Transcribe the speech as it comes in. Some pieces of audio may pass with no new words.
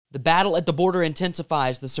The battle at the border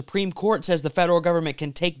intensifies. The Supreme Court says the federal government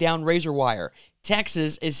can take down razor wire.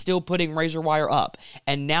 Texas is still putting razor wire up.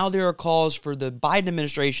 And now there are calls for the Biden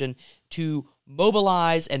administration to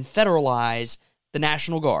mobilize and federalize the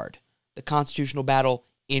National Guard. The constitutional battle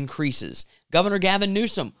increases. Governor Gavin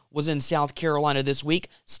Newsom was in South Carolina this week,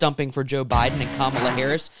 stumping for Joe Biden and Kamala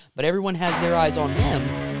Harris, but everyone has their eyes on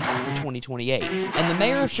him for 2028. And the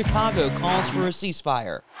mayor of Chicago calls for a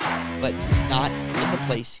ceasefire, but not in the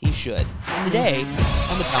place he should. Today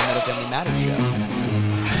on the Palmetto Family Matters Show.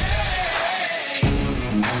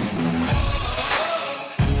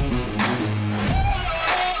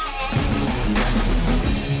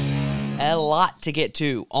 A lot to get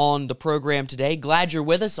to on the program today. Glad you're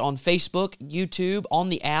with us on Facebook, YouTube, on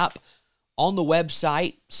the app, on the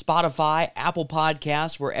website, Spotify, Apple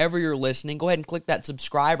Podcasts, wherever you're listening. Go ahead and click that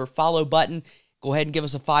subscribe or follow button. Go ahead and give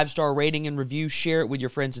us a 5-star rating and review. Share it with your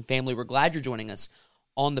friends and family. We're glad you're joining us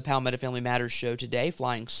on the Palmetto Family Matters Show today,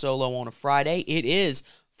 flying solo on a Friday. It is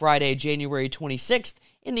Friday, January 26th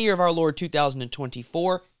in the year of our Lord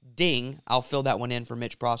 2024. Ding, I'll fill that one in for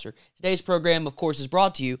Mitch Prosser. Today's program, of course, is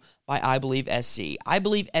brought to you by I Believe SC. I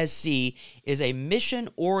Believe SC is a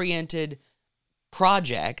mission-oriented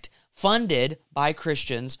project funded by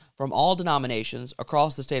Christians from all denominations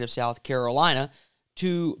across the state of South Carolina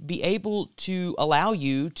to be able to allow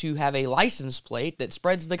you to have a license plate that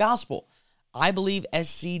spreads the gospel.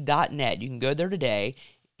 IBelieveSC.net. You can go there today,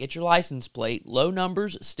 get your license plate. Low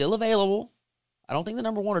numbers still available. I don't think the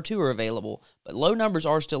number 1 or 2 are available, but low numbers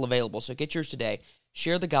are still available. So get yours today.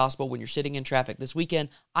 Share the gospel when you're sitting in traffic this weekend.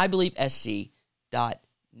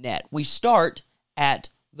 IBelieveSC.net. We start at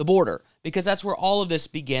the border because that's where all of this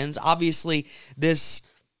begins. Obviously, this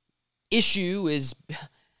issue is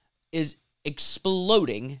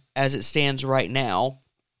exploding as it stands right now.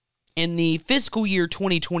 In the fiscal year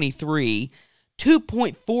 2023,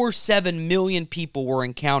 2.47 million people were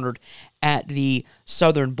encountered at the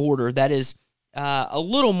southern border. That is a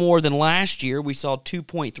little more than last year. We saw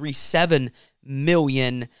 2.37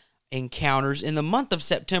 million encounters. In the month of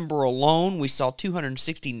September alone, we saw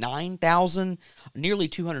 269,000, nearly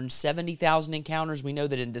 270,000 encounters. We know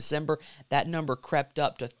that in December, that number crept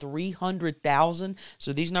up to 300,000.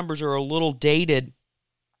 So these numbers are a little dated.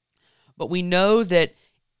 But we know that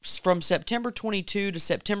from September 22 to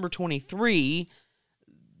September 23,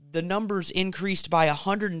 the numbers increased by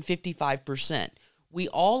 155%. We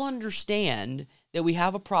all understand that we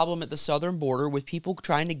have a problem at the southern border with people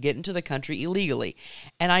trying to get into the country illegally.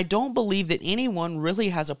 And I don't believe that anyone really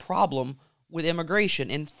has a problem with immigration.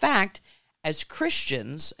 In fact, as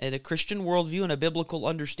Christians, and a Christian worldview and a biblical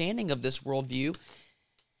understanding of this worldview,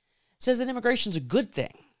 says that immigration is a good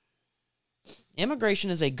thing. Immigration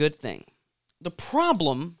is a good thing. The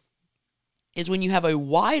problem is when you have a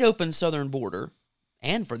wide open southern border,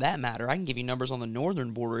 and for that matter, I can give you numbers on the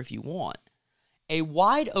northern border if you want, a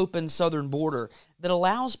wide open southern border that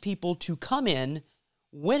allows people to come in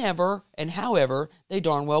whenever and however they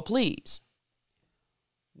darn well please.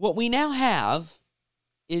 What we now have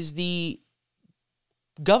is the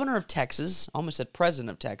governor of Texas, almost said president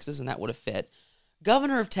of Texas, and that would have fit,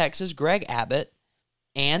 governor of Texas, Greg Abbott,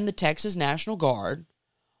 and the Texas National Guard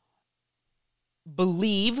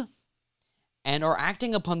believe and are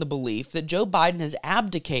acting upon the belief that Joe Biden has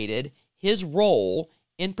abdicated his role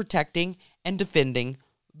in protecting and defending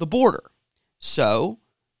the border. So,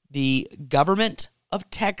 the government of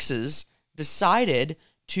Texas decided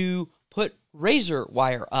to put razor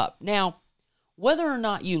wire up. Now, whether or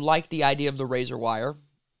not you like the idea of the razor wire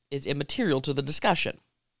is immaterial to the discussion.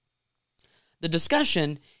 The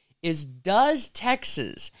discussion is, does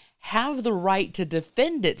Texas have the right to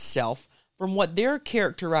defend itself from what they're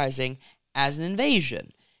characterizing as an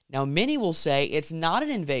invasion? Now, many will say it's not an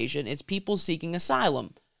invasion, it's people seeking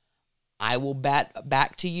asylum. I will bat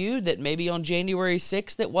back to you that maybe on January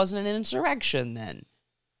 6th it wasn't an insurrection then.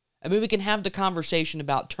 I mean, we can have the conversation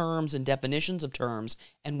about terms and definitions of terms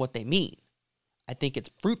and what they mean. I think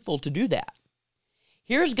it's fruitful to do that.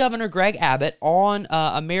 Here's Governor Greg Abbott on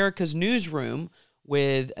America's Newsroom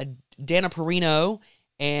with Dana Perino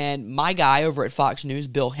and my guy over at Fox News,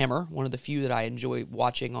 Bill Hemmer, one of the few that I enjoy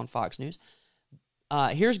watching on Fox News.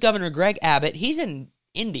 Here's Governor Greg Abbott. He's in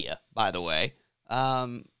India, by the way,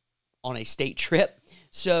 on a state trip.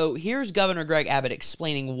 So here's Governor Greg Abbott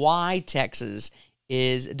explaining why Texas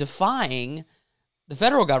is defying the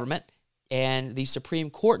federal government and the Supreme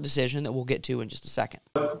Court decision that we'll get to in just a second.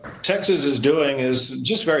 What Texas is doing is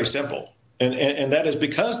just very simple. And that is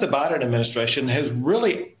because the Biden administration has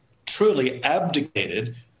really, truly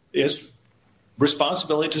abdicated its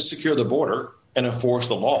responsibility to secure the border and enforce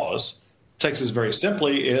the laws. Texas very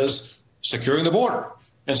simply is securing the border.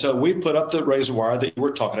 And so we put up the razor wire that you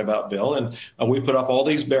were talking about, Bill, and we put up all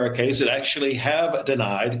these barricades that actually have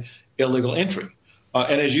denied illegal entry.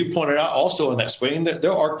 And as you pointed out also in that screen, that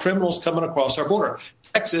there are criminals coming across our border.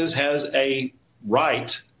 Texas has a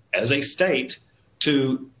right as a state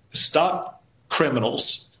to stop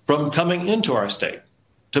criminals from coming into our state,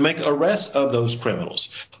 to make arrests of those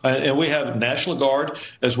criminals. And we have National Guard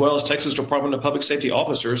as well as Texas Department of Public Safety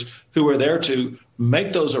officers who are there to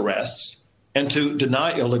make those arrests and to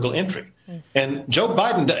deny illegal entry. And Joe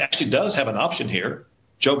Biden actually does have an option here.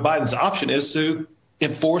 Joe Biden's option is to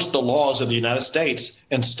enforce the laws of the United States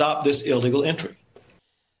and stop this illegal entry.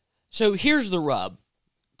 So here's the rub.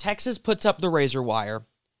 Texas puts up the razor wire.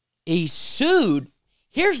 He sued.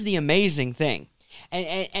 Here's the amazing thing.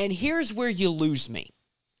 And here's where you lose me.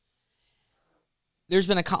 There's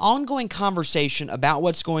been an ongoing conversation about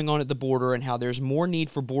what's going on at the border and how there's more need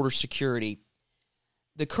for border security.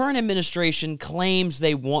 The current administration claims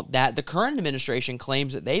they want that. The current administration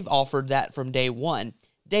claims that they've offered that from day one.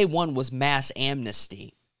 Day one was mass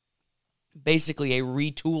amnesty, basically a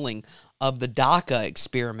retooling of the DACA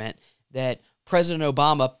experiment that President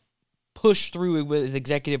Obama pushed through with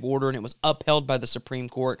executive order, and it was upheld by the Supreme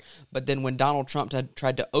Court. But then when Donald Trump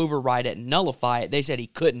tried to override it and nullify it, they said he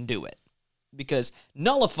couldn't do it because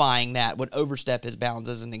nullifying that would overstep his bounds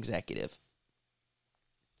as an executive.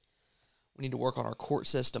 We need to work on our court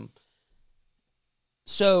system.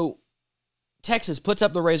 So Texas puts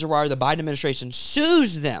up the razor wire. The Biden administration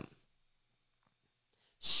sues them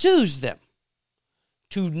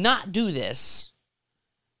to not do this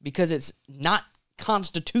because it's not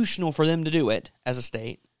constitutional for them to do it as a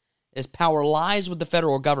state. Its power lies with the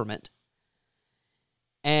federal government.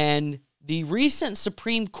 And the recent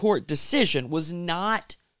Supreme Court decision was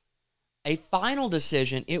not a final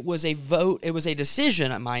decision. It was a vote. It was a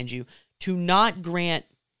decision, mind you, to not grant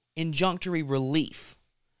injunctory relief.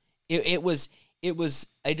 It was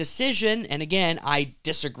a decision, and again, I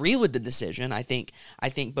disagree with the decision. I think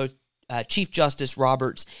both Chief Justice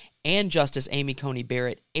Roberts and Justice Amy Coney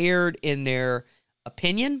Barrett erred in their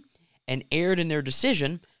opinion and erred in their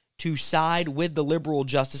decision to side with the liberal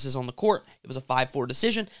justices on the court. It was a 5-4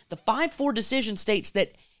 decision. The 5-4 decision states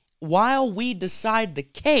that while we decide the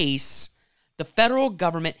case, the federal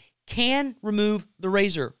government can remove the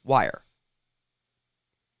razor wire.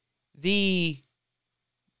 The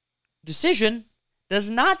decision does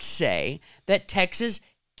not say that Texas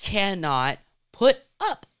cannot put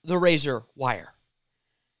up the razor wire.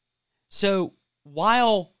 So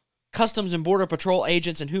while Customs and Border Patrol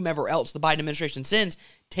agents and whomever else the Biden administration sends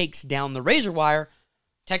takes down the razor wire,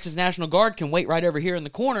 Texas National Guard can wait right over here in the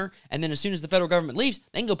corner, and then as soon as the federal government leaves,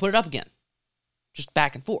 they can go put it up again. Just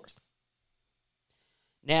back and forth.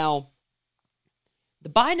 Now, the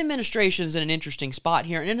Biden administration is in an interesting spot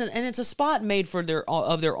here, and it's a spot made for their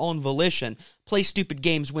own volition. Play stupid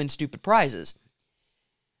games, win stupid prizes.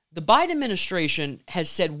 The Biden administration has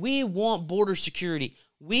said, we want border security.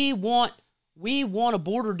 We want a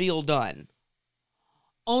border deal done.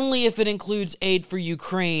 Only if it includes aid for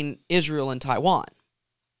Ukraine, Israel, and Taiwan.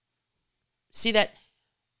 See that?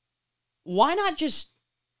 Why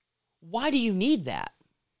do you need that?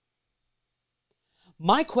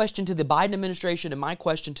 My question to the Biden administration and my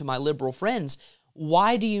question to my liberal friends,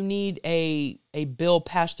 why do you need a bill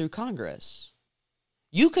passed through Congress?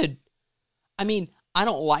 I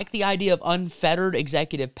don't like the idea of unfettered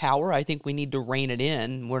executive power. I think we need to rein it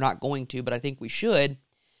in. We're not going to, but I think we should.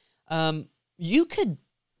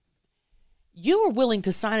 You are willing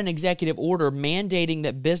to sign an executive order mandating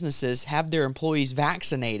that businesses have their employees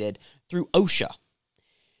vaccinated through OSHA.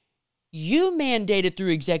 You mandated through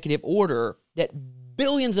executive order that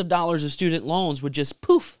billions of dollars of student loans would just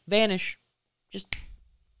poof, vanish. Just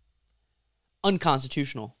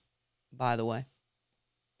unconstitutional, by the way.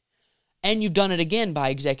 And you've done it again by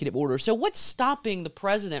executive order. So what's stopping the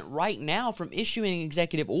president right now from issuing an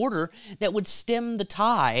executive order that would stem the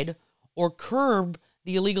tide or curb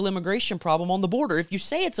the illegal immigration problem on the border? If you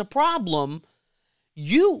say it's a problem,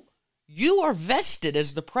 you are vested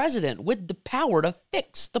as the president with the power to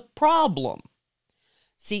fix the problem.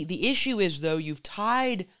 See, the issue is, though, you've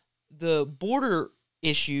tied the border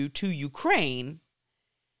issue to Ukraine,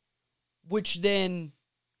 which then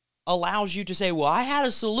allows you to say, well, I had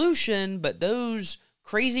a solution, but those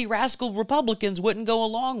crazy rascal Republicans wouldn't go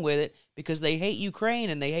along with it because they hate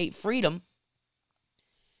Ukraine and they hate freedom.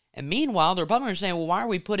 And meanwhile, the Republicans are saying, well, why are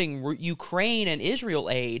we putting Ukraine and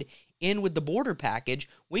Israel aid in with the border package?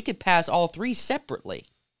 We could pass all three separately.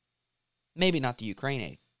 Maybe not the Ukraine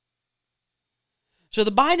aid. So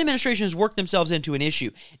the Biden administration has worked themselves into an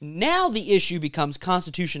issue. Now the issue becomes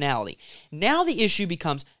constitutionality. Now the issue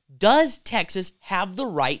becomes, Does Texas have the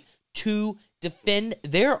right to defend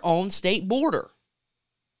their own state border?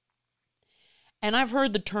 And I've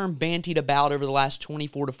heard the term bandied about over the last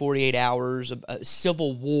 24 to 48 hours, a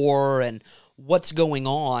civil war and what's going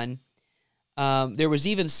on. There was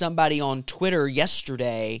even somebody on Twitter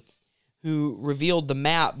yesterday who revealed the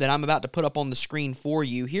map that I'm about to put up on the screen for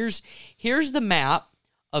you. Here's the map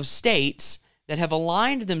of states that have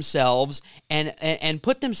aligned themselves and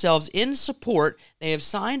put themselves in support. They have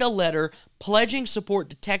signed a letter pledging support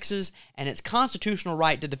to Texas and its constitutional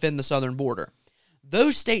right to defend the southern border.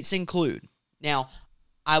 Those states include, now,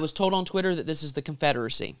 I was told on Twitter that this is the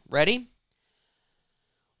Confederacy. Ready?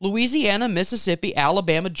 Louisiana, Mississippi,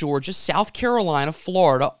 Alabama, Georgia, South Carolina,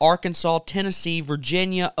 Florida, Arkansas, Tennessee,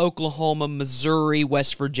 Virginia, Oklahoma, Missouri,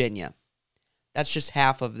 West Virginia. That's just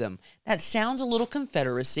half of them. That sounds a little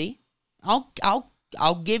Confederacy. I'll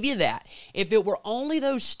give you that. If it were only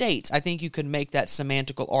those states, I think you could make that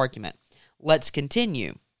semantical argument. Let's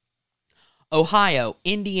continue. Ohio,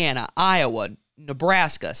 Indiana, Iowa,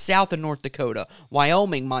 Nebraska, South and North Dakota,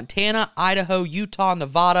 Wyoming, Montana, Idaho, Utah,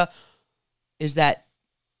 Nevada. Is that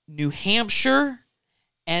New Hampshire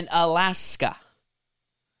and Alaska?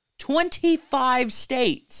 25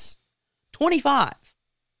 states, 25,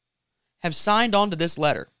 have signed on to this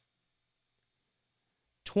letter.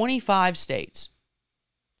 25 states.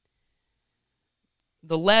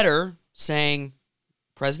 The letter saying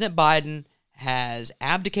President Biden has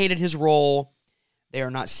abdicated his role. They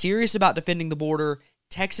are not serious about defending the border.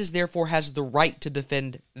 Texas, therefore, has the right to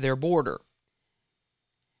defend their border.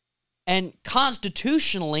 And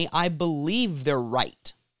constitutionally, I believe they're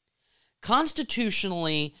right.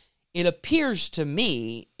 Constitutionally, it appears to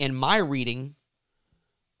me, in my reading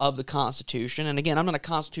of the Constitution, and again, I'm not a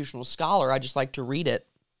constitutional scholar, I just like to read it,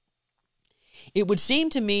 it would seem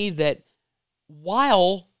to me that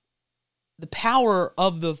while the power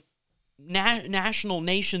of the national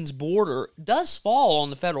nation's border does fall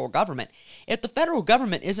on the federal government, if the federal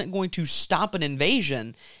government isn't going to stop an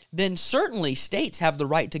invasion, then certainly states have the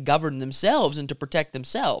right to govern themselves and to protect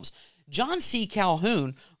themselves. John C.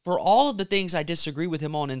 Calhoun, for all of the things I disagree with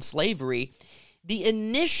him on in slavery, the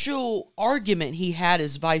initial argument he had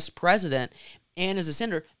as vice president and as a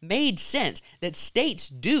senator made sense, that states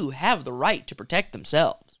do have the right to protect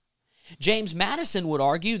themselves. James Madison would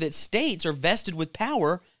argue that states are vested with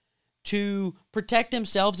power to protect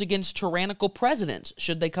themselves against tyrannical presidents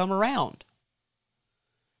should they come around.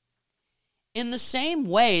 In the same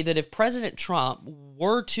way that if President Trump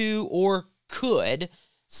were to or could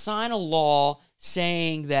sign a law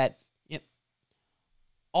saying that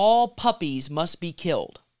all puppies must be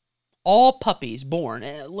killed, all puppies born.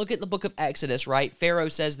 Look at the book of Exodus, right? Pharaoh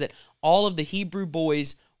says that all of the Hebrew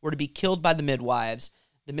boys were to be killed by the midwives.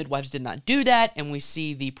 The midwives did not do that, and we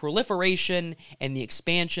see the proliferation and the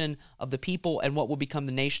expansion of the people and what will become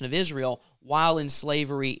the nation of Israel while in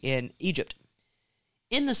slavery in Egypt.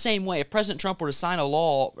 In the same way, if President Trump were to sign a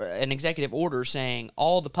law, an executive order saying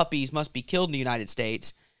all the puppies must be killed in the United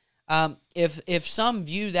States, if some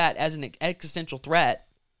view that as an existential threat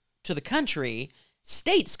to the country,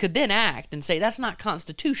 states could then act and say, that's not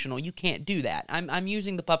constitutional, you can't do that. I'm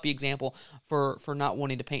using the puppy example for not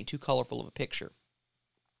wanting to paint too colorful of a picture.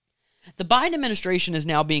 The Biden administration is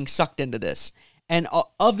now being sucked into this, and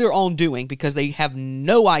of their own doing, because they have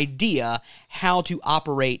no idea how to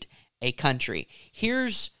operate a country.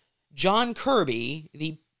 Here's John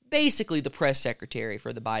Kirby, basically the press secretary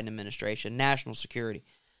for the Biden administration, national security.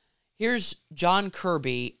 Here's John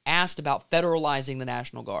Kirby asked about federalizing the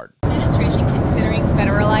National Guard. Administration considering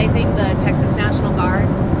federalizing the Texas National Guard?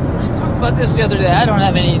 I talked about this the other day. I don't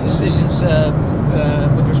have any decisions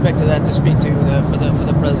with respect to that to speak to for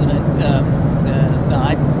the president. No,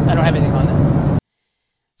 I don't have anything on that.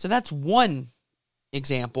 So that's one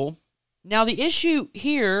example. Now the issue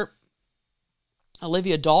here,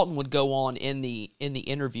 Olivia Dalton would go on in the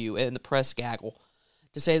interview, in the press gaggle,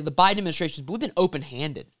 to say that the Biden administration, we've been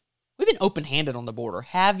open-handed. We've been open-handed on the border.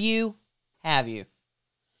 Have you? Have you?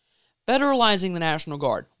 Federalizing the National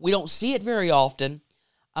Guard. We don't see it very often.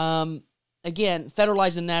 Again,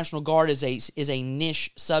 federalizing the National Guard is a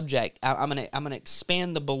niche subject. I'm gonna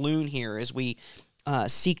expand the balloon here as we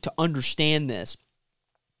seek to understand this.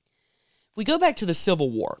 If we go back to the Civil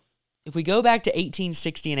War, if we go back to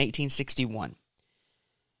 1860 and 1861,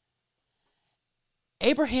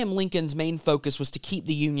 Abraham Lincoln's main focus was to keep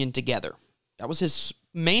the Union together. That was his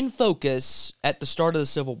main focus at the start of the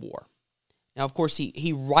Civil War. Now, of course,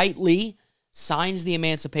 he rightly signs the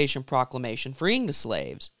Emancipation Proclamation, freeing the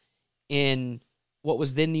slaves in what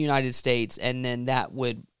was then the United States, and then that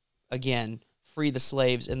would, again, free the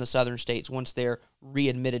slaves in the southern states once they're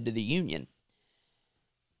readmitted to the Union.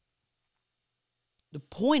 the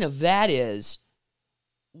point of that is,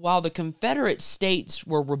 while the Confederate States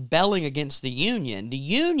were rebelling against the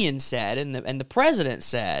Union said, and the president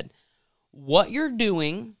said, what you're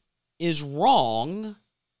doing is wrong.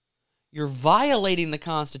 You're violating the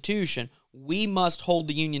Constitution. We must hold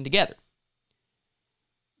the Union together.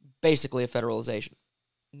 Basically a federalization.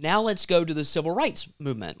 Now let's go to the civil rights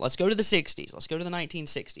movement. Let's go to the 60s. Let's go to the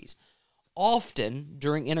 1960s. Often,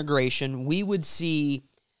 during integration, we would see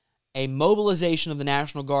a mobilization of the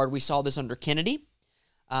National Guard. We saw this under Kennedy.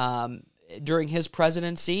 During his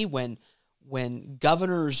presidency, when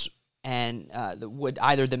governors and would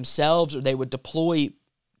either themselves or they would deploy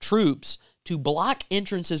troops to block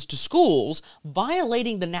entrances to schools,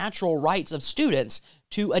 violating the natural rights of students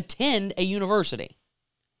to attend a university.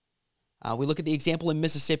 We look at the example in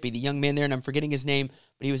Mississippi, the young man there, and I'm forgetting his name,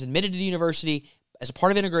 but he was admitted to the university as a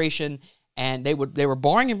part of integration, and they were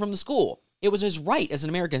barring him from the school. It was his right as an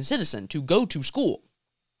American citizen to go to school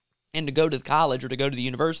and to go to the college or to go to the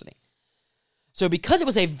university. So because it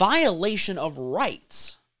was a violation of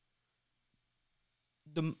rights,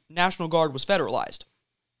 the National Guard was federalized.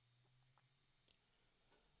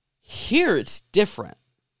 Here it's different.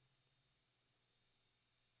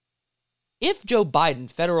 If Joe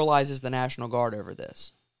Biden federalizes the National Guard over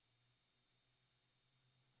this,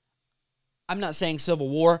 I'm not saying civil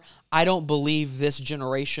war. I don't believe this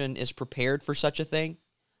generation is prepared for such a thing.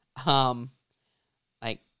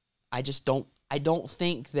 I don't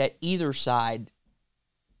think that either side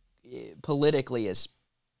politically is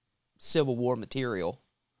civil war material,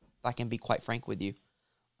 if I can be quite frank with you.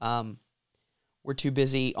 We're too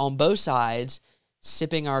busy on both sides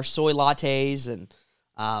sipping our soy lattes and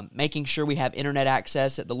making sure we have internet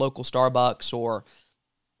access at the local Starbucks, or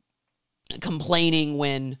complaining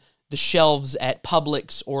when the shelves at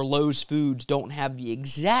Publix or Lowe's Foods don't have the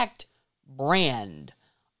exact brand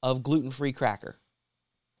of gluten-free cracker.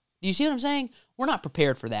 Do you see what I'm saying? We're not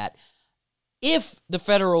prepared for that. If the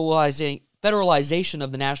federalization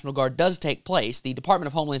of the National Guard does take place, the Department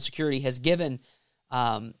of Homeland Security has given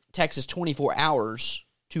Texas 24 hours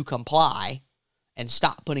to comply and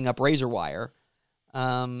stop putting up razor wire.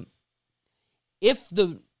 If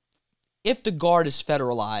the Guard is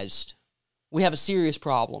federalized, we have a serious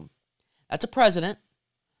problem. That's a president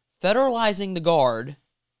federalizing the Guard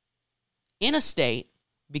in a state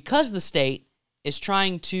because the state is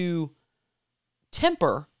trying to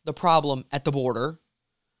temper the problem at the border.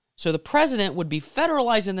 So the president would be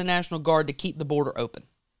federalizing the National Guard to keep the border open.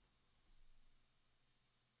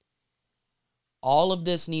 All of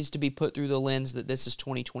this needs to be put through the lens that this is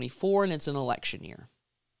 2024 and it's an election year.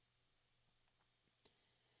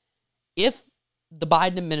 If the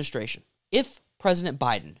Biden administration, if President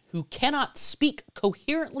Biden, who cannot speak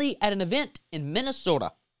coherently at an event in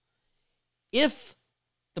Minnesota, if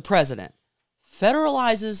the president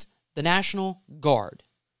federalizes the National Guard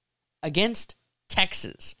against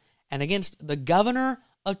Texas and against the governor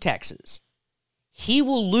of Texas, he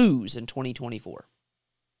will lose in 2024.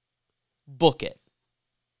 Book it.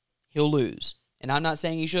 He'll lose. And I'm not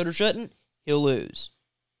saying he should or shouldn't. He'll lose.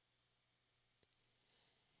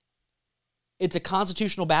 It's a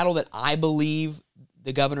constitutional battle that I believe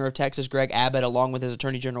the governor of Texas, Greg Abbott, along with his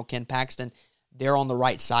attorney general, Ken Paxton, they're on the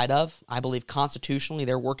right side of. I believe constitutionally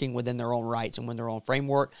they're working within their own rights and within their own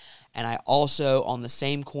framework. And I also, on the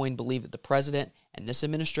same coin, believe that the president and this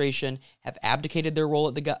administration have abdicated their role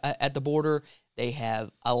at the border. They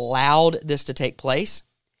have allowed this to take place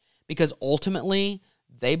because ultimately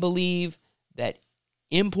they believe that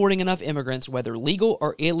importing enough immigrants, whether legal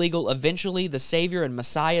or illegal, eventually the Savior and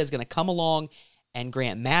Messiah is going to come along and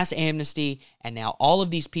grant mass amnesty, and now all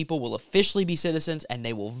of these people will officially be citizens and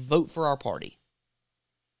they will vote for our party.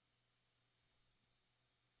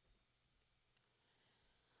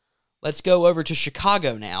 Let's go over to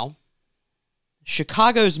Chicago now.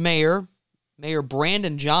 Chicago's Mayor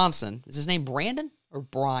Brandon Johnson, is his name Brandon or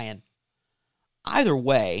Brian? Either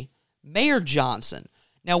way, Mayor Johnson.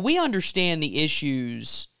 Now, we understand the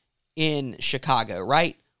issues in Chicago,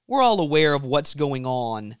 right? We're all aware of what's going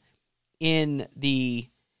on in the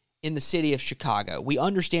city of Chicago. We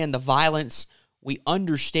understand the violence. We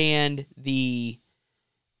understand the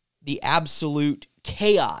absolute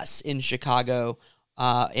chaos in Chicago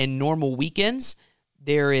in normal weekends.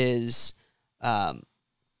 There is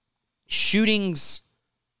shootings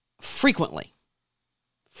frequent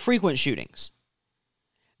shootings.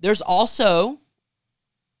 There's also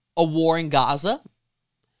a war in Gaza.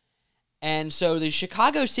 And so the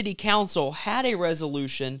Chicago City Council had a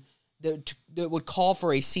resolution that would call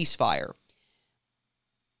for a ceasefire.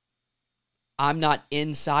 I'm not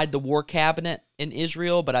inside the war cabinet in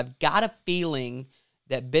Israel, but I've got a feeling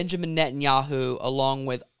that Benjamin Netanyahu, along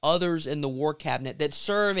with others in the war cabinet that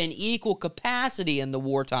serve in equal capacity in the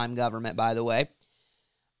wartime government, by the way,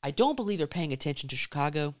 I don't believe they're paying attention to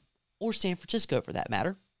Chicago or San Francisco for that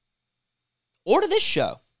matter, or to this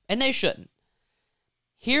show, and they shouldn't.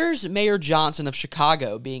 Here's Mayor Johnson of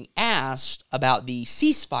Chicago being asked about the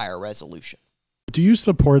ceasefire resolution. Do you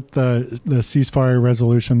support the ceasefire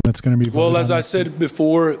resolution that's going to be voted on? Well, as I said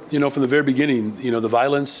before, from the very beginning, the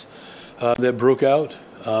violence that broke out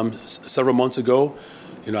several months ago,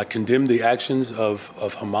 I condemned the actions of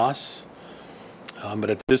Hamas. But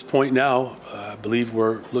at this point now, I believe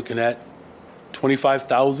we're looking at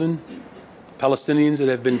 25,000 Palestinians that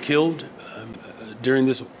have been killed during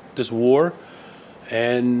this war,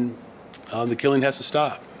 and the killing has to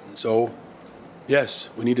stop. So, yes,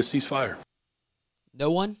 we need a ceasefire. No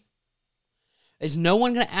one? Is no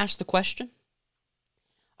one going to ask the question?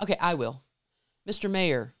 Okay, I will. Mr.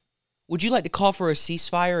 Mayor, would you like to call for a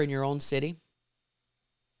ceasefire in your own city?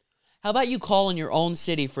 How about you call in your own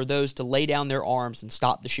city for those to lay down their arms and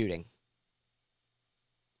stop the shooting?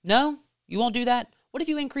 No? You won't do that? What if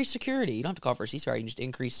you increase security? You don't have to call for a ceasefire. You can just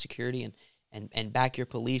increase security and back your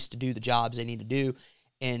police to do the jobs they need to do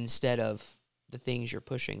instead of the things you're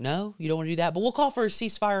pushing. No? You don't want to do that? But we'll call for a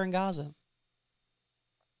ceasefire in Gaza.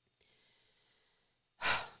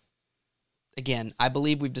 Again, I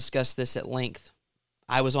believe we've discussed this at length.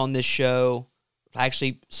 I was on this show,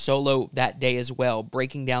 actually solo that day as well,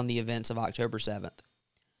 breaking down the events of October 7th.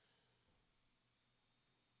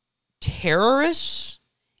 Terrorists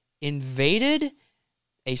invaded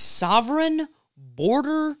a sovereign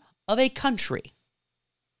border of a country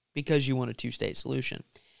because you want a two-state solution.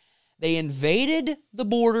 They invaded the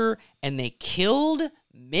border and they killed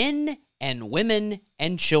men and women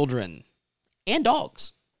and children and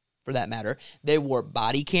dogs, for that matter. They wore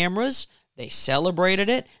body cameras. They celebrated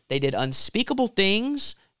it. They did unspeakable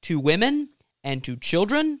things to women and to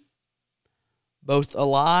children, both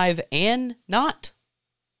alive and not,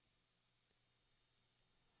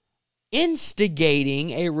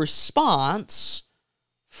 instigating a response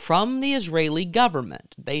from the Israeli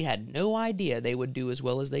government. They had no idea they would do as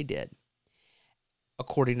well as they did,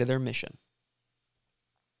 according to their mission.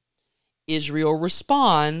 Israel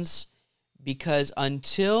responds because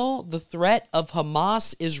until the threat of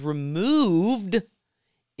Hamas is removed,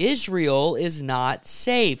 Israel is not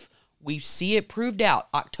safe. We see it proved out.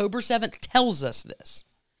 October 7th tells us this.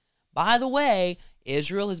 By the way,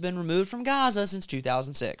 Israel has been removed from Gaza since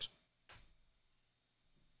 2006.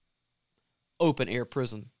 Open air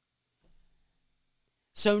prison.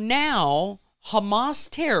 So now, Hamas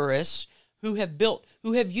terrorists who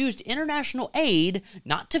have used international aid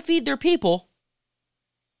not to feed their people,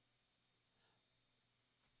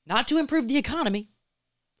 not to improve the economy,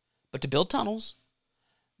 but to build tunnels.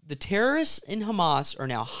 The terrorists in Hamas are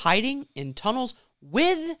now hiding in tunnels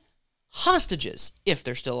with hostages, if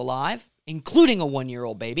they're still alive, including a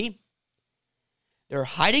 1-year-old baby. They're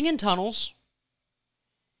hiding in tunnels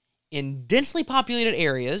in densely populated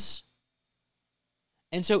areas.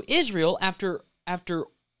 And so Israel, after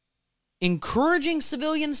encouraging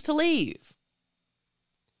civilians to leave,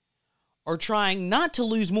 are trying not to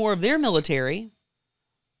lose more of their military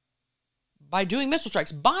by doing missile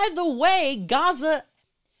strikes. By the way, Gaza,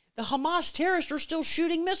 the Hamas terrorists are still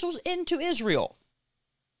shooting missiles into Israel,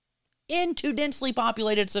 into densely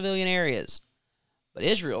populated civilian areas. But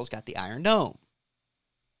Israel's got the Iron Dome.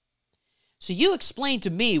 So you explain to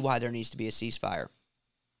me why there needs to be a ceasefire.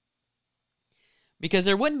 Because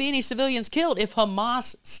there wouldn't be any civilians killed if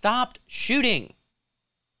Hamas stopped shooting.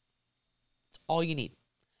 That's all you need.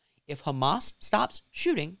 If Hamas stops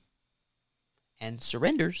shooting and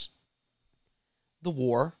surrenders, the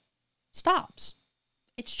war stops.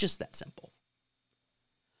 It's just that simple.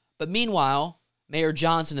 But meanwhile, Mayor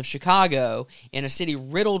Johnson of Chicago, in a city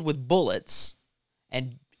riddled with bullets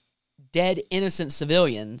and dead innocent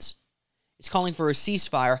civilians, is calling for a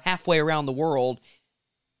ceasefire halfway around the world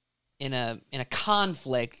in a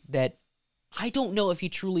conflict that I don't know if he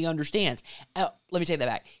truly understands. Let me take that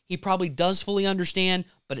back. He probably does fully understand,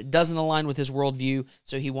 but it doesn't align with his worldview,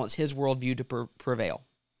 so he wants his worldview to prevail.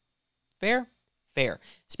 Fair? Fair.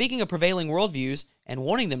 Speaking of prevailing worldviews and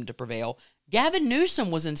wanting them to prevail, Gavin Newsom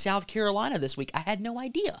was in South Carolina this week. I had no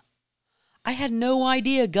idea.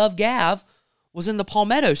 Gov Gav was in the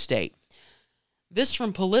Palmetto State. This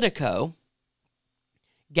from Politico.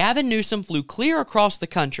 Gavin Newsom flew clear across the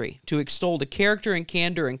country to extol the character and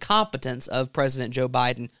candor and competence of President Joe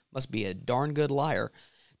Biden, must be a darn good liar,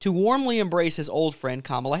 to warmly embrace his old friend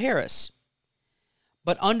Kamala Harris.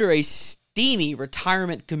 But under a steamy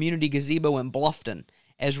retirement community gazebo in Bluffton,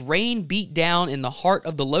 as rain beat down in the heart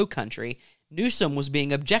of the Low Country, Newsom was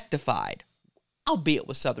being objectified, albeit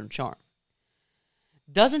with Southern charm.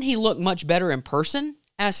 Doesn't he look much better in person?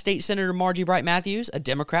 Asked State Senator Margie Bright Matthews, a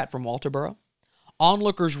Democrat from Walterboro.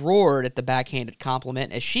 Onlookers roared at the backhanded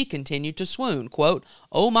compliment as she continued to swoon, quote,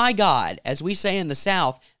 "Oh my God, as we say in the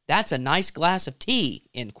South, that's a nice glass of tea,"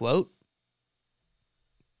 end quote.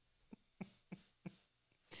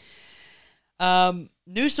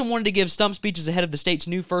 Newsom wanted to give stump speeches ahead of the state's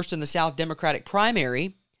new First in the South Democratic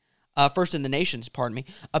primary, first in the nation's,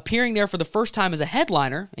 appearing there for the first time as a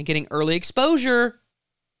headliner and getting early exposure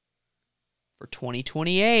for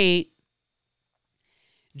 2028.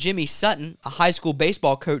 Jimmy Sutton, a high school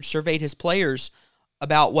baseball coach, surveyed his players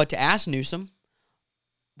about what to ask Newsom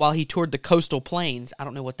while he toured the coastal plains. I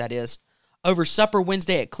don't know what that is. Over supper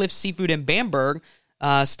Wednesday at Cliff's Seafood in Bamberg,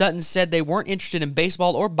 Sutton said they weren't interested in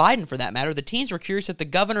baseball or Biden for that matter. The teens were curious if the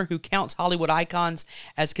governor who counts Hollywood icons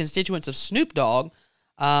as constituents of Snoop Dogg,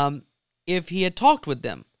 if he had talked with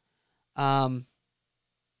them.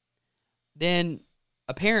 Then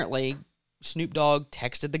apparently Snoop Dogg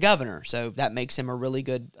texted the governor, so that makes him a really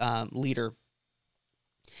good leader.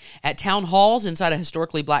 At town halls inside a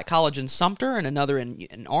historically black college in Sumter and another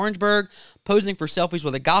in Orangeburg, posing for selfies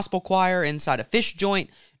with a gospel choir inside a fish joint,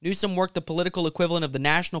 Newsom worked the political equivalent of the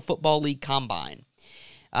National Football League Combine.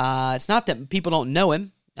 It's not that people don't know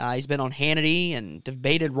him. He's been on Hannity and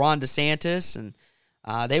debated Ron DeSantis, and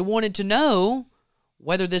they wanted to know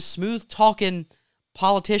whether this smooth-talking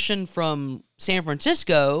politician from San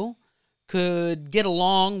Francisco could get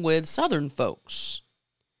along with Southern folks.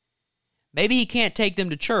 Maybe he can't take them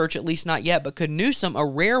to church, at least not yet, but could Newsom, a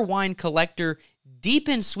rare wine collector deep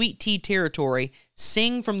in sweet tea territory,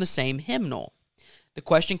 sing from the same hymnal? The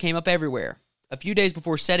question came up everywhere. A few days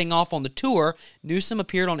before setting off on the tour, Newsom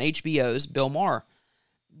appeared on HBO's Bill Maher.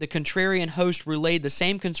 The contrarian host relayed the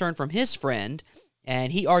same concern from his friend,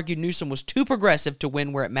 and he argued Newsom was too progressive to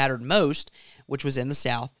win where it mattered most, which was in the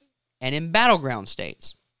South and in battleground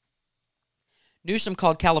states. Newsom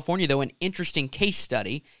called California, though, an interesting case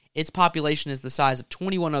study. Its population is the size of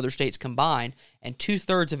 21 other states combined, and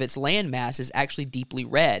 2/3 of its land mass is actually deeply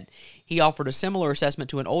red. He offered a similar assessment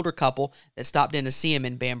to an older couple that stopped in to see him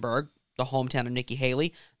in Bamberg, the hometown of Nikki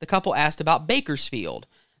Haley. The couple asked about Bakersfield,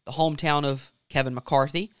 the hometown of Kevin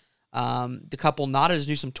McCarthy. The couple nodded as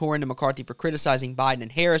Newsom tore into McCarthy for criticizing Biden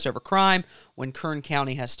and Harris over crime when Kern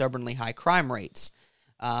County has stubbornly high crime rates.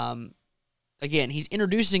 Again, he's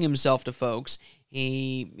introducing himself to folks.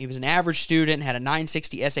 He was an average student, had a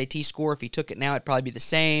 960 SAT score. If he took it now, it'd probably be the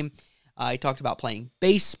same. He talked about playing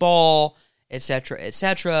baseball, etc.,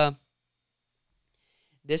 etc.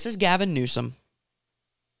 This is Gavin Newsom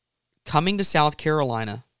coming to South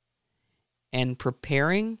Carolina and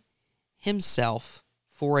preparing himself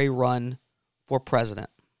for a run for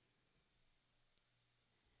president.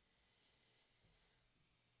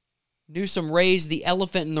 Newsom raised the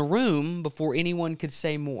elephant in the room before anyone could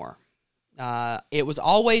say more. It was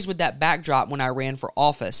always with that backdrop when I ran for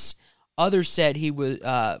office. Others said he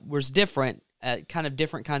was different, kind of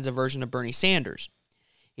different kinds of version of Bernie Sanders.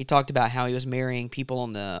 He talked about how he was marrying people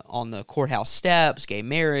on the courthouse steps, gay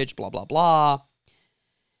marriage, blah, blah, blah.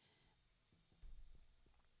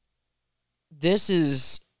 This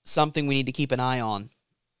is something we need to keep an eye on,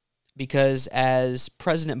 because as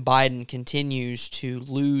President Biden continues to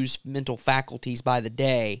lose mental faculties by the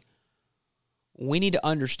day, we need to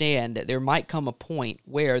understand that there might come a point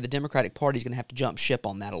where the Democratic Party is going to have to jump ship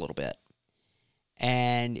on that a little bit.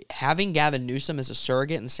 And having Gavin Newsom as a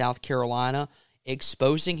surrogate in South Carolina,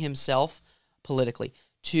 exposing himself politically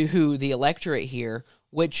to the electorate here,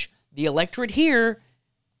 which the electorate here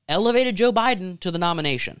elevated Joe Biden to the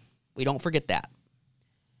nomination. We don't forget that.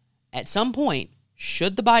 At some point,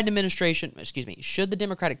 should the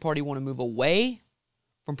Democratic Party want to move away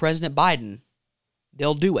from President Biden,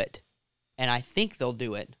 they'll do it. And I think they'll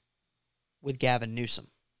do it with Gavin Newsom.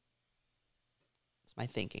 That's my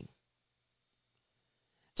thinking.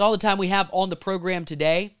 That's all the time we have on the program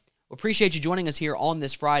today. We appreciate you joining us here on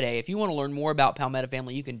this Friday. If you want to learn more about Palmetto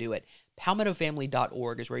Family, you can do it.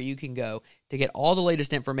 PalmettoFamily.org is where you can go to get all the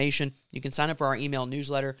latest information. You can sign up for our email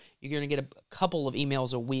newsletter. You're going to get a couple of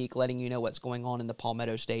emails a week letting you know what's going on in the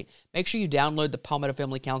Palmetto State. Make sure you download the Palmetto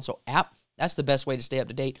Family Council app. That's the best way to stay up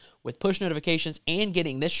to date with push notifications and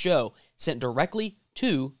getting this show sent directly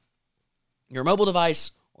to your mobile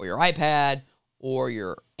device or your iPad or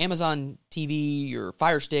your Amazon TV, your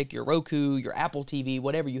Fire Stick, your Roku, your Apple TV,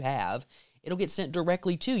 whatever you have. It'll get sent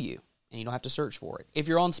directly to you, and you don't have to search for it. If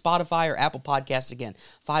you're on Spotify or Apple Podcasts, again,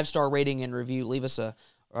 5-star rating and review. Leave us a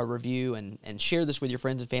a review and share this with your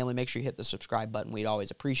friends and family. Make sure you hit the subscribe button. We'd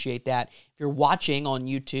always appreciate that. If you're watching on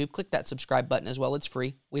YouTube, click that subscribe button as well. It's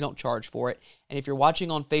free. We don't charge for it. And if you're watching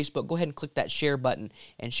on Facebook, go ahead and click that share button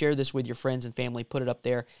and share this with your friends and family. Put it up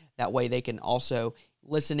there. That way they can also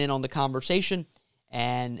listen in on the conversation,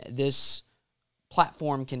 and this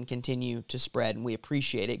platform can continue to spread, and we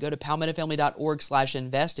appreciate it. Go to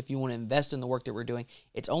palmettofamily.org/invest if you want to invest in the work that we're doing.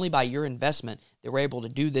 It's only by your investment that we're able to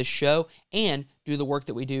do this show and do the work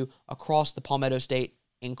that we do across the Palmetto State,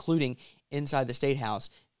 including inside the State House,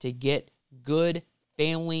 to get good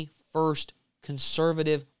family-first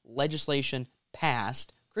conservative legislation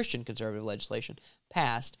passed, Christian conservative legislation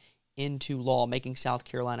passed, into law, making South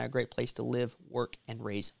Carolina a great place to live, work, and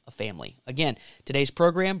raise a family. Again, today's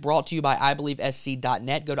program brought to you by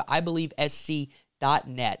IBelieveSC.net. Go to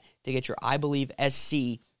IBelieveSC.net to get your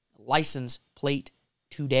IBelieveSC license plate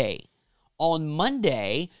today. On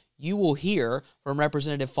Monday, you will hear from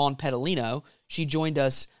Representative Fawn Petalino. She joined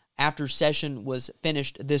us after session was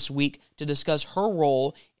finished this week to discuss her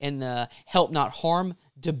role in the Help Not Harm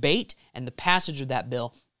debate and the passage of that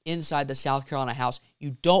bill inside the South Carolina House.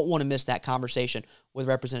 You don't want to miss that conversation with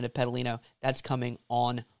Representative Petalino. That's coming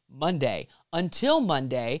on Monday. Until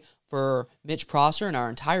Monday, for Mitch Prosser and our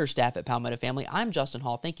entire staff at Palmetto Family, I'm Justin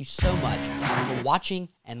Hall. Thank you so much for watching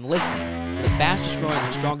and listening to the fastest growing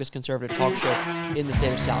and strongest conservative talk show in the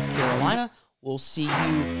state of South Carolina. We'll see you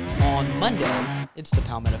on Monday. It's the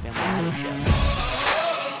Palmetto Family Radio Show.